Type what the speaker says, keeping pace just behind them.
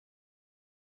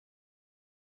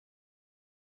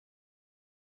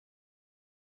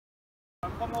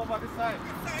Come over this side.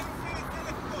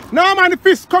 No man, the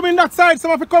fish coming that side, so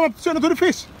I have to come up straight to the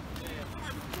fish.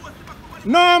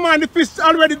 No man, the fish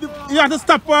already, you have to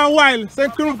stop for a while, so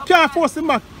you can't force him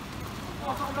back.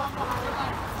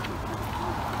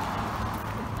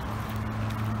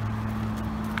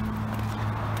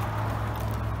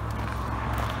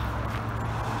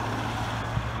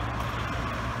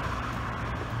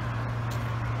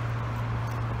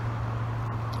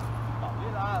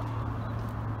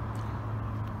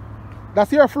 That's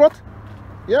your float?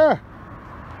 Yeah.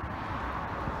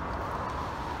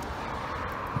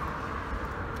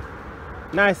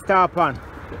 Nice tarpon.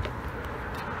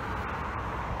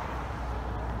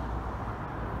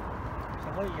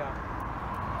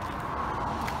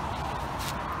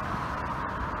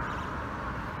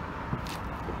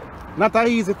 Not an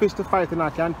easy fish to fight, and I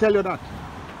can tell you that.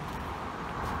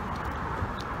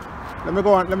 Let me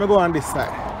go on this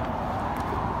side.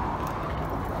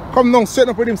 Come down,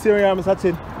 straighten up with him, see where Mr.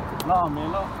 Chin. No, man,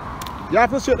 no. You have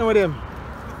to straighten with him.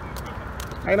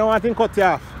 I don't want him to cut you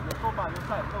off.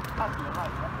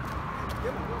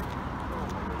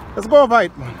 Let's go over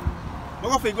it, man.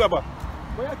 Go for it, go back.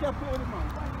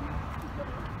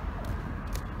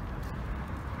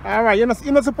 Alright, you're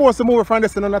not supposed to move from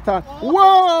this and at all.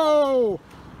 Whoa!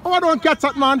 Oh, I don't catch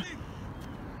that, man.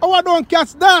 Oh, I don't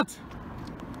catch that.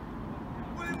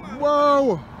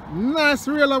 Whoa! Nice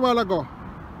reel a while ago.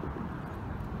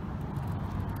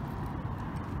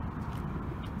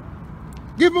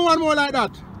 Give me one more like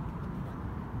that.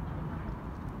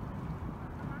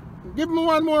 Give me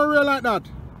one more reel like that.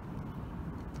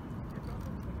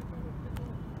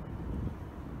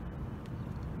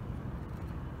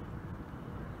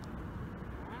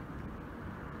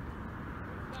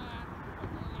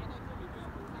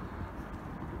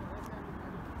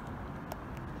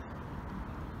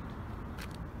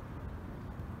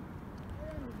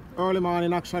 Early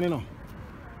morning action, you know.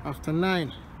 After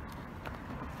 9.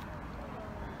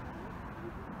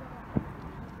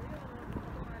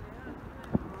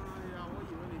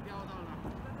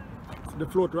 The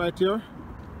float right here.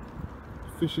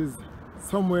 Fish is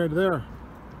somewhere there.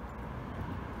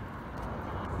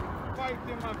 Fight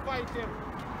him, man, fight him.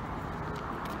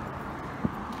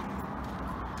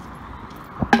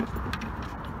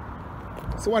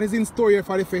 So what is in store here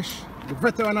for the fish? The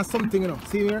veteran has something, you know.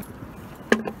 See here?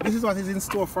 This is what is in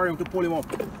store for him to pull him up.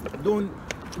 Don't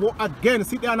go again,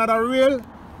 sit there another reel,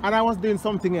 and I was doing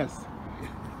something else.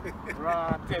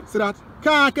 Right. See that?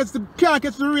 Can't catch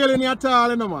the reel in here at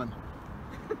all, you know, man.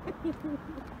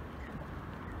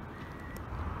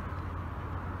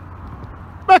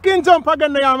 Back in jump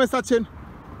again there, Mr. Chin.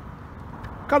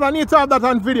 Because I need to have that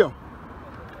on video.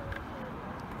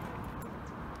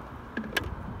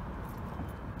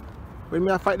 When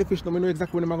I fight the fish, now I know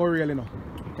exactly when I'm going to reel, you know.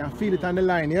 You can feel it on the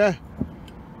line, yeah?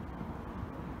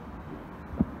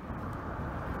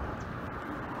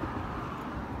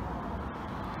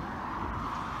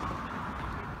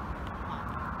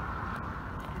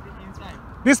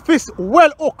 This fish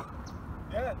well hooked.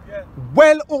 Yeah, yeah.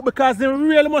 Well hooked because they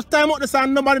really much time out the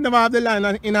sun, nobody never have the line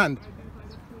in hand.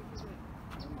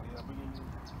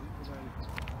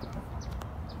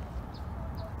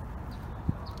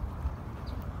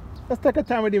 Let's take a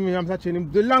time with him, I'm touching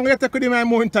him. The longer you take with him, I'm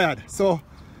more tired. So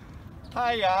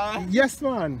Hiya. yes,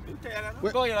 man.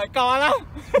 Go here, like, come on now.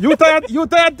 You tired? You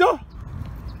tired too?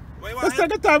 Wait, Let's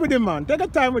take a time with him, man. Take a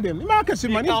time with him. You might catch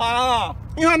him, man. Come on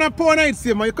You want a pound night,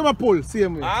 same man. You come and pull,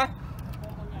 same way. now. Huh?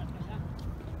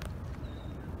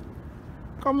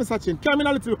 Come, Mr. Chin. Come in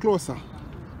a little closer.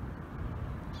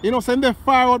 You know, send them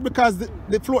far out because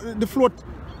the float.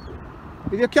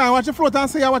 If you can't watch the float and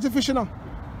say you watch the fish, you know.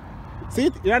 See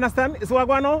it? You understand? It's what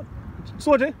going on?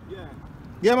 Soji? Yeah.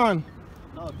 Yeah, man.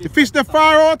 No, The fish they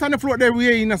far out and the float they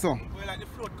way in, so. Well, like the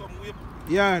float come way.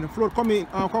 Yeah, the float come in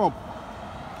and come up.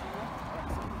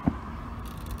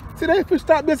 See the fish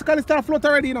basically start float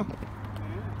already, you know.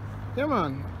 Yeah,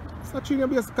 man. It's not trying to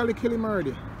basically kill him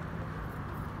already.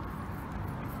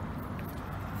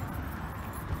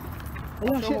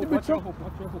 Oh, yeah, shake the bit, sir. Watch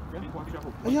your hook, yeah? Watch your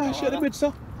hook. Oh, yeah, shake the bit,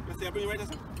 sir. You see, I bring you right there,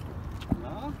 sir?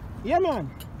 No. Yeah, man.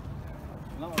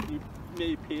 No, you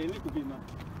may pay a little bit now.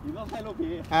 You don't have to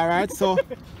pay. Alright, so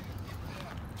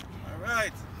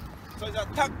Alright. So it's a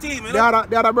tag team, you know?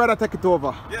 the other brother take it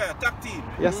over. Yeah, tag team.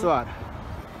 Yes, sir.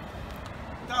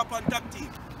 Tarpon tag team.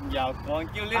 Yeah, go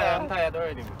kill it. I'm tired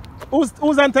already. Who's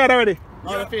untied already?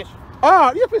 No, the fish.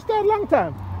 Oh, you fish tired long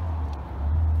time.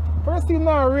 First thing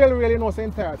now, really no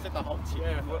saying tired. Set a hot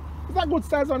chair. It's a good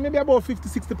size one, maybe about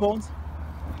 50-60 pounds.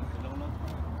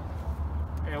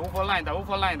 Eh, for line, who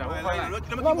for line, who for line.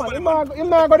 No man, him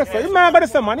not go there, him not go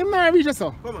there, man. Him not reach us,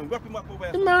 sir. Come on, wrap him up over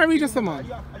here. Him not reach us, man. I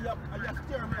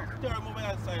steer him over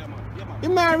that side, man. Yeah, man.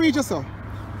 Him not reach us, sir.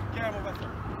 Carry him over, sir.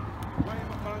 Run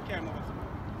him up, man. Carry him over, sir.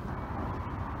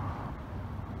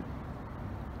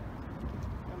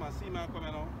 Come on, see man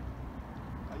coming now.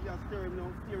 You have to steer him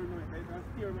now, steer him now. You can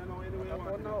steer him now anyway you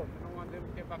want. No, I don't want them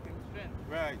to get back in strength.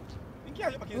 Right. You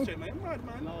can't get back in straight, man. You're mad,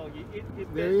 man. No,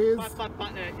 There is. pat,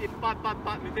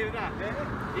 me tell you that.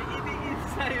 It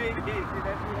inside it. Don't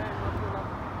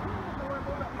worry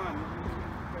about that, man.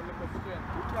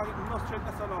 You can't get no strength,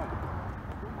 that's all.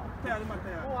 Tired, man,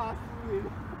 tired. Oh,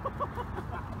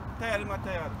 Tired, man,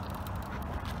 tired.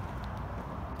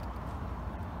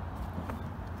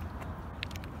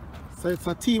 So it's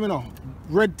a team, you know.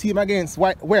 Red team against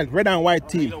white, well, red and white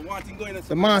team.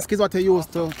 The mask is what they use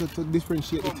to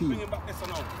differentiate the team. Bring him back there, so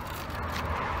now.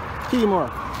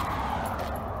 Teamwork.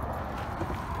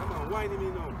 Come on, whine him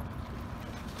in now.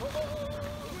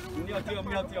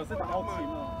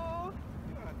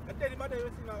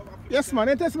 Yes, man.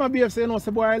 They test my BF say, you know,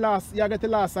 say, boy, you get the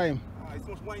last time. It's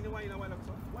much whine.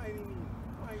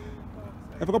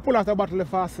 If you can pull out the bottle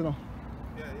fast, you know.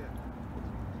 Yeah.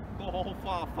 go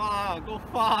far, go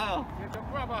far. Get your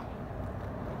grabber.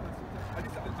 Are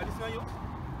this not you?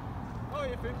 Oh,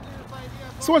 you 15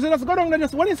 So let's go down there.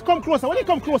 Just when it come closer, man. When it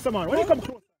come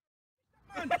closer.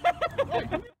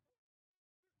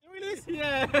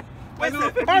 Yeah.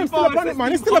 I'm still up on it,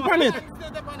 man. He's still up on it.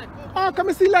 Oh, can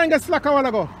we see line get slack a while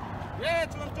ago? Yeah,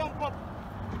 it's gonna jump up.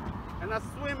 And I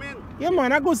swim in. Yeah,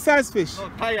 man, a good size fish. Oh,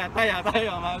 tire,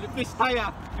 man. The fish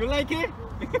tire. You like it?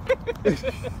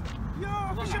 Yo,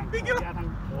 fish is big, yo.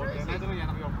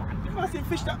 You must see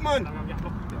fish that, man.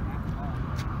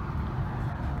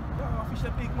 Yo, fish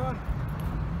is big, man.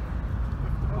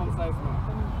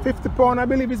 50 pounds, I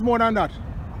believe it's more than that.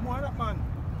 More than that, man.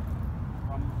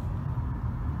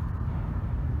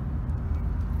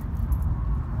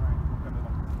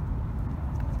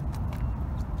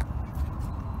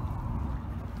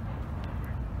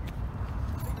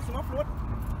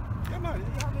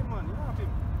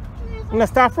 When I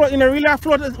start float, you know, really I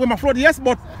float with my float, yes,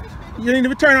 but you need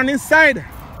to turn on inside.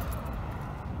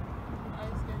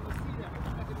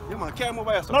 Yeah, man, carry him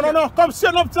over here. No, come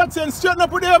straighten up, Jackson, straighten up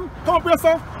with him. Come up here,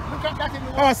 sir. Look at that in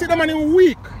the water. Oh, see the man in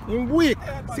weak,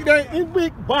 See the in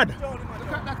weak, bad. Look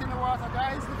at that in the water,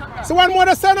 guys. Look at that. So one more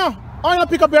the center. I want to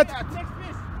pick up yet. Next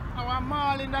fish. Our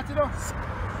marlin, that you know.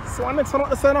 So one next one up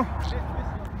the center.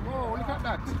 Whoa, look at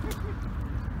that.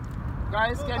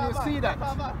 Guys, can you see that?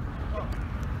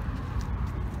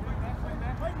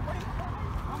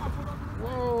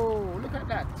 Whoa, look at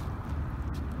that.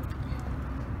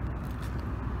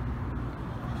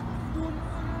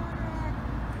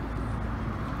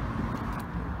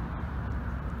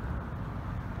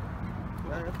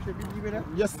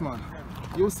 Yes, man.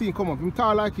 You see him come up. Him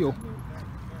tall like you.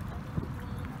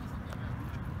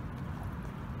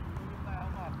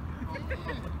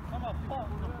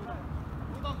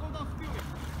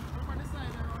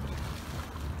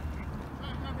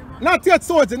 Not yet,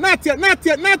 Soji. Not yet,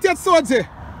 Soji.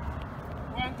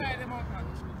 One tie them out, man.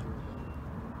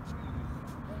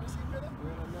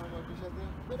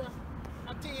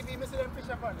 On TV, I see them fish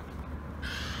up on it.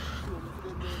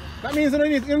 That means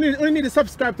you need to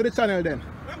subscribe to the channel then.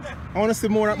 I want to see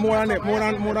more than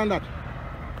that.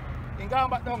 In gone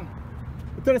back down.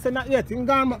 You tell us not yet. In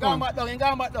gone back down. In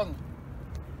gone back down.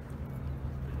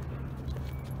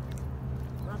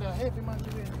 Rather heavy man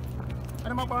today.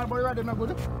 And my ball boy rather not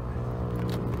good.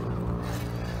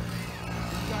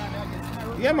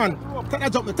 Yeah, man. Take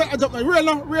a jump. Real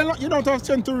now. You don't have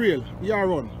strength to reel. You are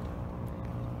run.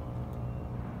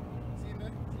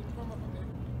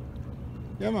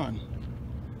 Yeah, man.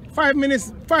 5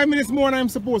 minutes more and I'm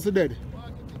supposed to dead.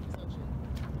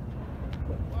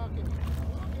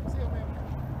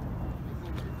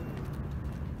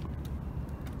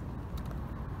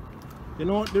 You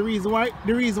know the reason why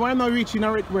I'm not reaching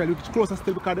a well, which closer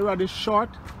still because the rod is short.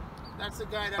 That's the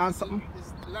guy that is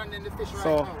landing the fish right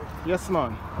so, now. Yes,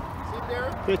 man. See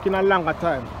there? Taking a longer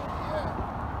time. Yeah.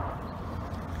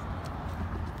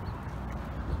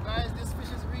 Guys, this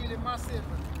fish is really massive.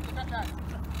 Look at that.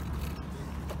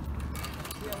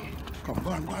 Come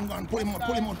on. Pull him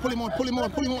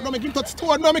out. Don't make him touch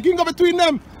stone. Don't make him go between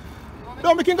them.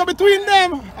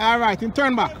 Alright, him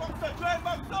turn back.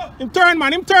 Him turn,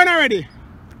 man. Him turn already.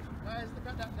 Guys, look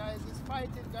at that, guys. He's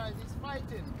fighting, guys. He's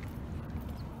fighting.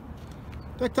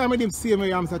 Take time with him, same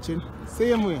way I'm searching.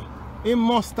 Same way. He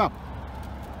must stop.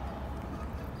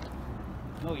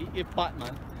 No, he part,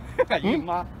 man. He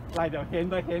ma, like the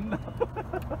hen.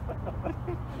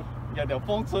 Yeah, the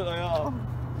phone suit,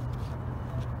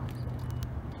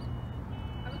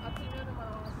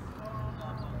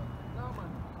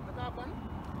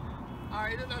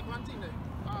 you don't like one thing there.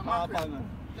 Tarpon.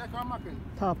 Like one mackerel.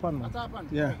 Tarpon, man. Tarpon.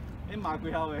 Yeah. In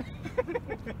mackerel.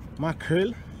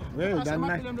 Mackerel. Well That's a done,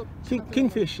 mackerel, man. look.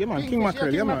 Kingfish, yeah, man. King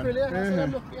mackerel, yeah, man. Yeah, that's what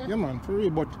look, yeah. Yeah, man, for real.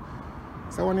 But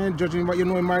so when you're judging what you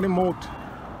know him by the mouth,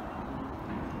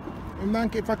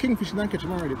 if a kingfish, you don't catch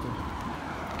him already.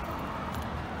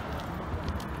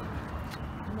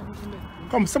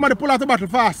 Come, somebody pull out the bottle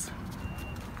fast.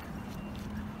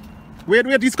 Wait,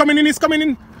 he's coming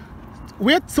in,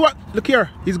 Wait, so what? Look here,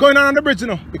 he's going on the bridge, you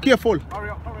know. Be careful. Hurry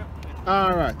up.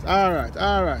 Alright.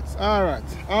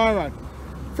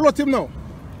 Float him now.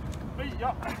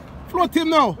 Float him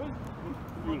now.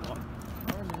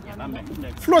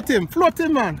 Float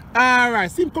him, man.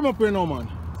 Alright, see him come up here now, man.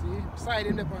 See, side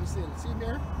in the pan still. See him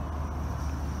there?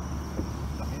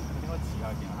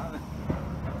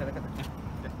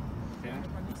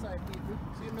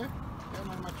 See him there? Yeah,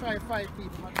 man, I try 5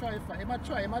 people. I try 5. He might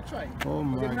try. Oh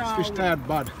my, this fish tired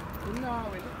bad. No,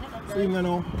 See him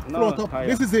now. Float up.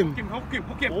 This is him. Hook him.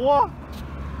 What?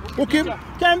 Hook him.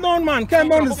 Calm down, man. Calm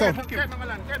down, this sir.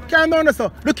 Calm down, this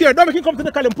sir. Look here, don't make him come to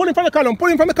the column. Pull him from the column.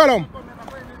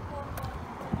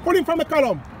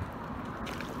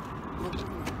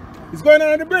 He's going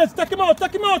on the bridge. Take him out.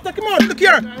 Look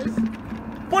here.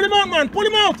 Pull him out, man. Him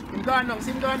going down.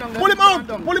 See him going down. Pull him out.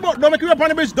 Don't make him up on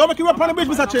the bridge.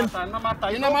 Mr. Chin.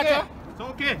 No matter. It's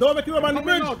okay. Don't make him up on the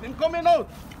bridge. Him coming out.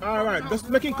 Alright, just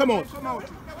make him come out.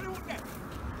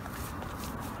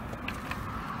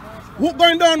 Hook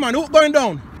going down, man.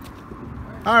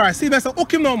 Alright, see that.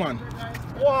 Hook him now, man.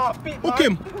 Hook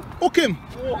him.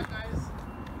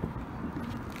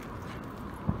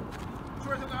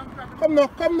 Come now.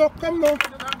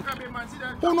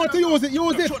 Who not to use it?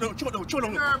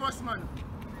 Choke nervous, man.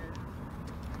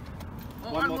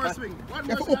 One more swing. You have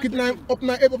to hook it up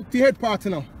to the head part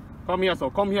now. Come here, sir.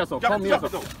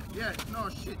 Yeah, no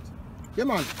shit. Yeah,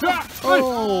 man.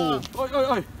 Oh.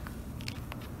 Oi.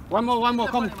 One more,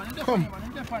 come.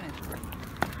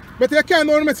 But you can't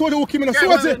do it, so you hook him in a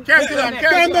soldier.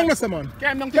 Calm down, man.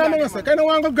 Calm down, sir. Kind of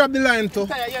want to grab the line too.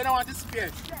 Yeah, you don't want to spear.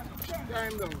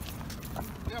 Calm down.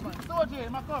 Yeah, man. Soldier,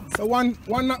 come. So one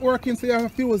not working, so you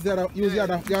have to use the other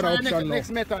option now.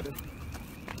 Next method.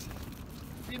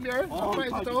 See him here?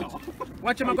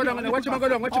 Watch him go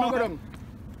down.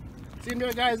 See him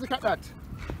here, guys, look at that.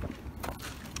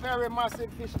 Very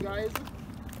massive fish, guys.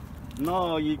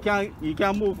 No, you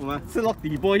can't move, man. Still lock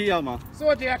the boy here, man.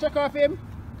 Soldier, check off him.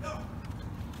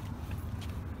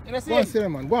 You see Go on, see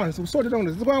him, man. Go on, so sort it down.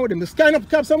 Just go on with him. Just stand up,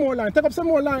 cap some more line. Take up some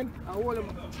more line. Hold him.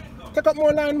 Take up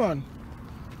more line, man.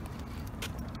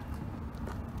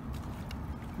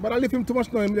 But I leave him too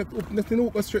much now. Let him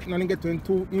hook straight and get to him.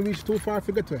 He reach too far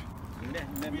to get to him.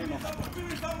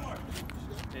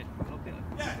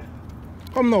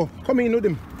 Come now. Come in with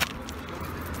him.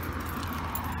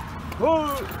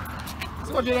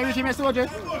 Soldier, you reach him, soldier?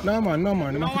 No, man.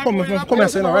 Come here,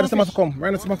 say now. Right now, come.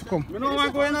 You know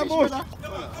what going on, bush?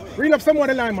 Reel up some more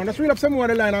of the line, man. Just reel up some more of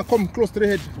the line and come close to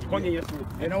the edge.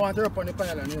 You don't want to rub on the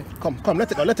pylon, eh? Come.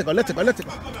 Let it go.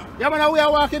 Yeah, man, we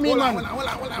are walking in, man.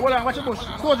 Hold on, watch the bush.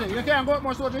 Soldier, you can't go up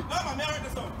more, soldier.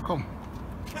 Come.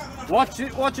 Watch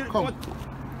it. Come.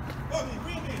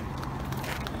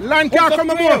 Line can't come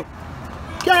no more.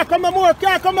 Can't come no more.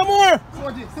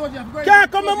 Soldier,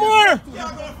 Can't come no more.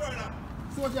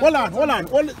 Hold on.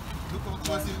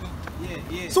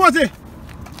 Yeah. Soldier.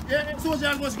 Yeah, soldier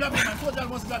almost grab him, man. See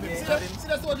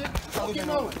the soldier? Hook him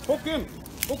now. Hook him.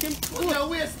 Soldier,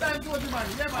 waste time, soldier, man.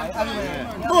 Yeah, man.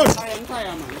 Good. I'm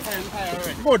tired, man.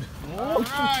 Already. Good.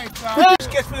 Alright,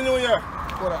 Sketch for the new year.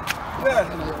 Yeah.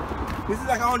 This is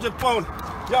like 100 pounds.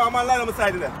 Yeah, I'm line on the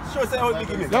side of there. Sure, say how big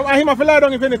it is. Now I him have to lie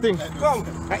down if anything. Come.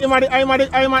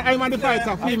 I'm the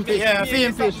fighter. Film fish. Yeah,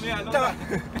 film fish.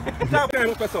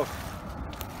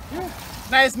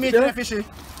 Nice meat, fishy.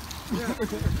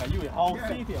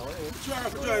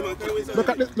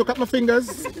 Look at my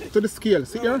fingers to the scale.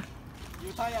 See here?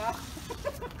 You tired?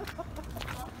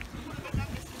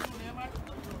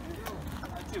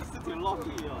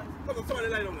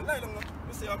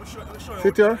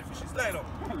 Sit here.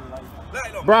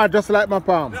 Brad, just like my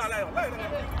palm.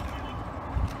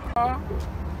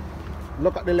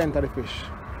 Look at the length of the fish.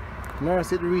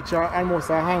 Nurse it reach almost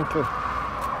a ankle.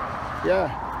 Yeah.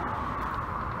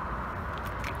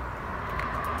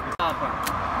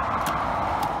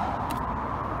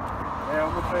 Yeah,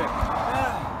 I'm okay.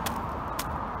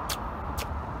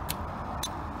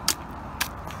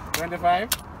 25.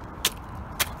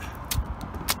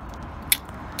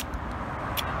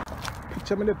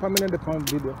 Picture me the palm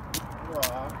video.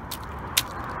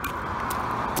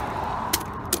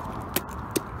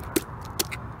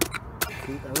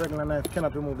 See, a regular knife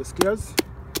cannot remove the scales.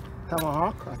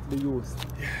 tomahawk has to be used.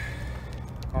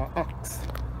 Axe,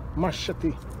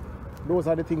 machete. Those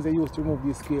are the things they use to remove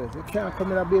these scales. You can't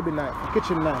come in a baby knife, a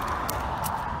kitchen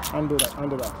knife, and do that, and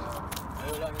do that.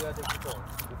 How long you have to put on?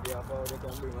 If you have power, they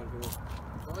can bring on to you.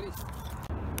 What is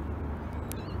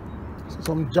So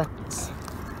some jacks.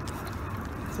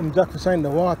 Some jackfish are in the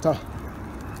water.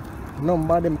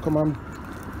 Number of them come and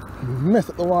mess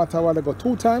up the water while they go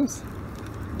 2 times.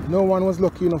 No one was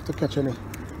lucky enough to catch any.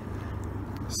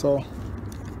 So,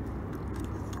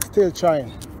 still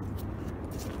trying.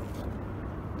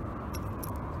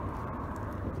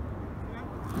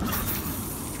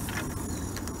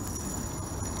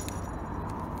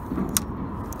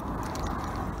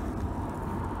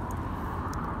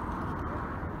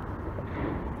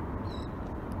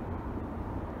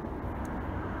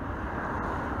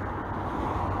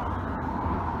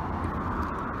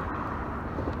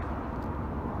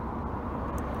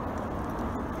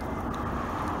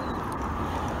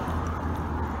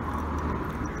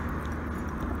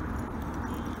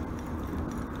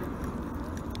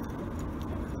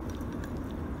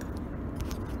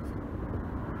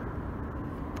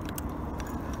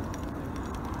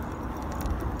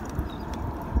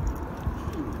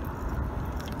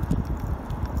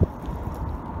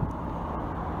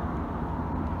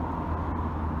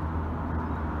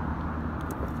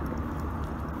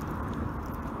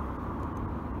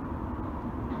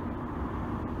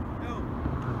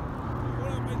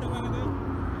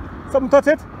 Something touch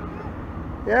it?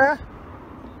 Yeah?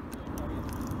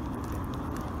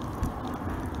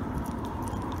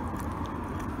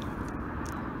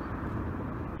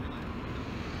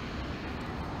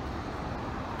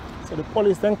 So the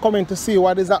police then come in to see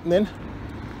what is happening.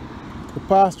 They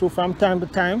pass through from time to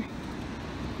time.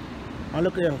 And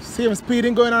look here, same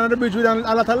speeding going on the bridge with a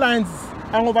lot of lines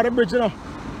hang over the bridge, you know.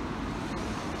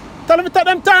 Tell them to take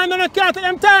them time, then I can't take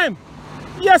them time.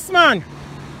 Yes, man.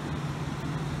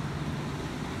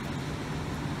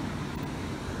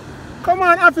 Come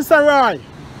on, Officer Roy.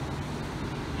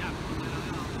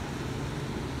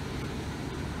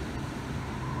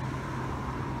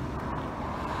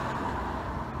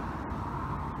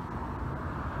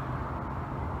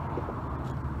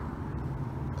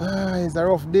 It's a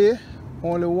rough day.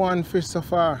 Only one fish so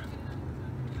far.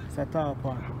 It's a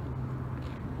tarpon.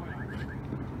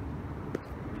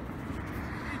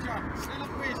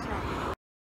 Celebration.